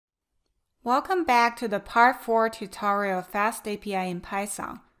Welcome back to the Part 4 tutorial of FastAPI in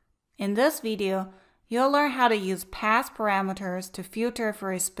Python. In this video, you'll learn how to use pass parameters to filter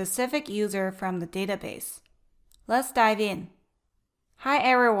for a specific user from the database. Let's dive in. Hi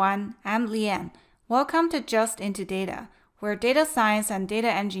everyone, I'm Lian. Welcome to Just Into Data, where data science and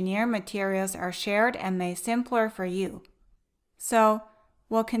data engineering materials are shared and made simpler for you. So,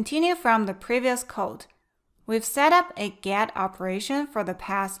 we'll continue from the previous code. We've set up a get operation for the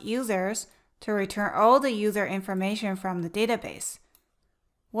past users to return all the user information from the database.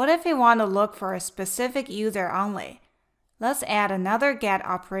 What if we want to look for a specific user only? Let's add another get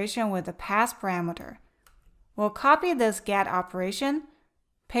operation with the pass parameter. We'll copy this get operation,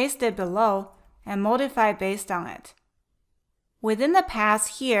 paste it below, and modify based on it. Within the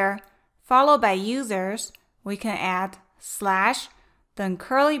pass here, followed by users, we can add slash, then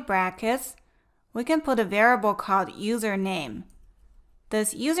curly brackets. We can put a variable called username.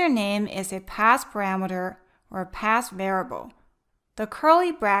 This username is a pass parameter or pass variable. The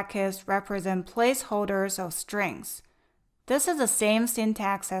curly brackets represent placeholders of strings. This is the same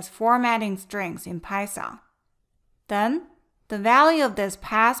syntax as formatting strings in Python. Then, the value of this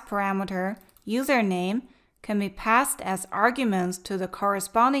pass parameter, username, can be passed as arguments to the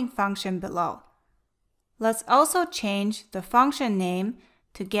corresponding function below. Let's also change the function name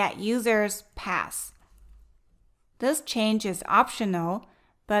to getUsersPass. This change is optional,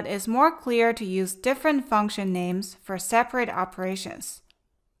 but it's more clear to use different function names for separate operations.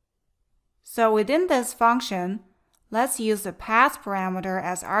 So within this function, let's use the pass parameter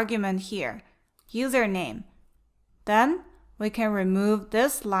as argument here, username. Then we can remove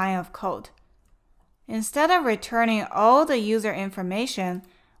this line of code. Instead of returning all the user information,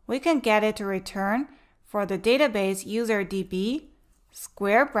 we can get it to return for the database UserDB,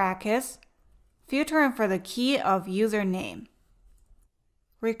 square brackets, filtering for the key of username.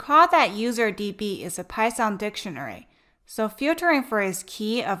 Recall that UserDB is a Python dictionary, so filtering for its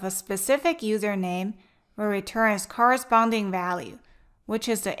key of a specific username will return its corresponding value, which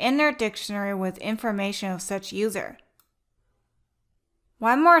is the inner dictionary with information of such user.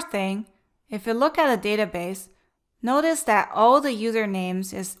 One more thing, if you look at the database, notice that all the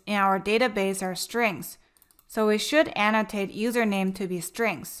usernames in our database are strings, so we should annotate username to be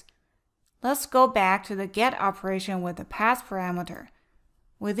strings. Let's go back to the get operation with the pass parameter.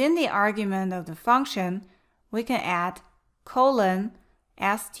 Within the argument of the function, we can add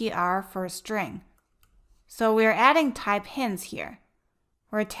 :str for string. So we're adding type hints here.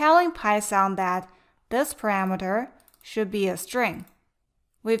 We're telling Python that this parameter should be a string.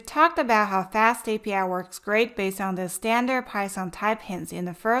 We've talked about how FastAPI works great based on the standard Python type hints in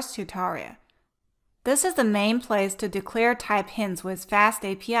the first tutorial. This is the main place to declare type hints with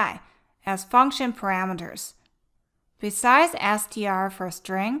FastAPI as function parameters. Besides str for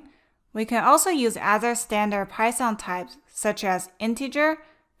string, we can also use other standard Python types such as integer,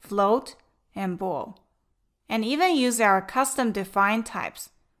 float, and bool, and even use our custom defined types.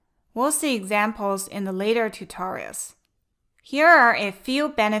 We'll see examples in the later tutorials. Here are a few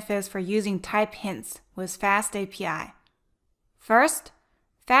benefits for using type hints with FastAPI. First,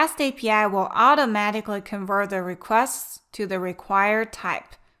 FastAPI will automatically convert the requests to the required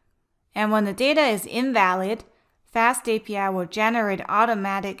type. And when the data is invalid, FastAPI will generate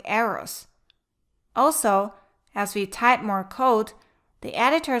automatic errors. Also, as we type more code, the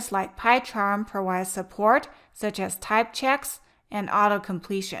editors like PyCharm provide support such as type checks and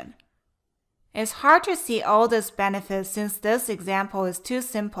auto-completion. It's hard to see all these benefits since this example is too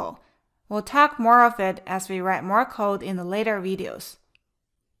simple. We'll talk more of it as we write more code in the later videos.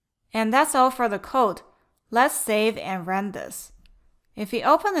 And that's all for the code. Let's save and run this. If we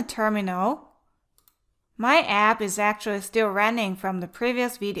open the terminal, my app is actually still running from the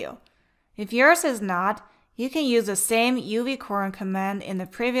previous video. If yours is not, you can use the same uvcorn command in the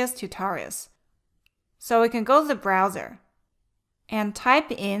previous tutorials. So we can go to the browser and type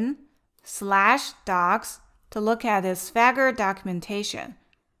in /docs to look at this Swagger documentation.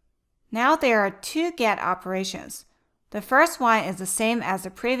 Now there are two get operations. The first one is the same as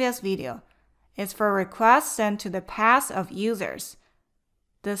the previous video. It's for requests sent to the pass of users.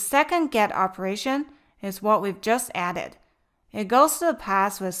 The second get operation is what we've just added. It goes to the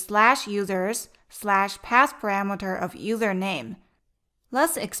pass with /users/pass parameter of username.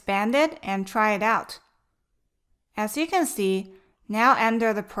 Let's expand it and try it out. As you can see, now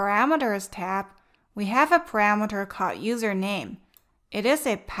under the Parameters tab, we have a parameter called username. It is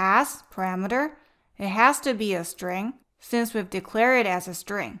a pass parameter. It has to be a string, since we've declared it as a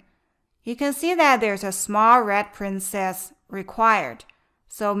string. You can see that there's a small red print says required,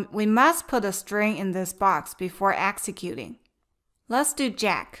 so we must put a string in this box before executing. Let's do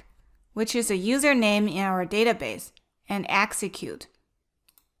jack. which is a username in our database, and execute.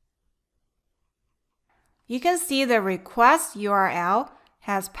 You can see the request URL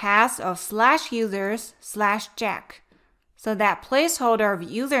has path of /users/jack, so that placeholder of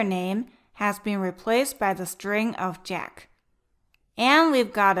username has been replaced by the string of jack. And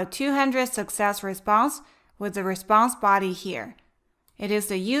we've got a 200 success response with the response body here. It is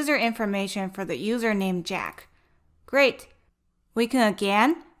the user information for the username jack. Great! We can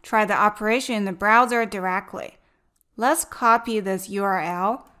again try the operation in the browser directly. Let's copy this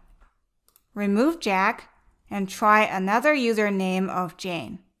URL, remove jack, and try another username of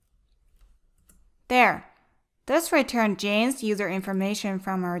Jane. There. This returned Jane's user information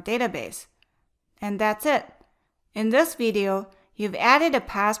from our database. And that's it. In this video, you've added a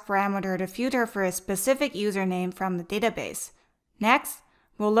path parameter to filter for a specific username from the database. Next,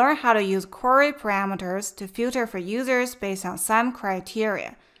 we'll learn how to use query parameters to filter for users based on some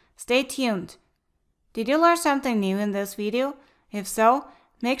criteria. Stay tuned. Did you learn something new in this video? If so,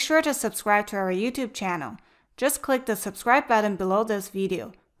 make sure to subscribe to our YouTube channel. Just click the subscribe button below this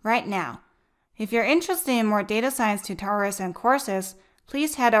video right now. If you're interested in more data science tutorials and courses,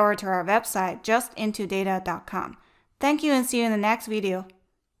 please head over to our website justintodata.com. Thank you and see you in the next video.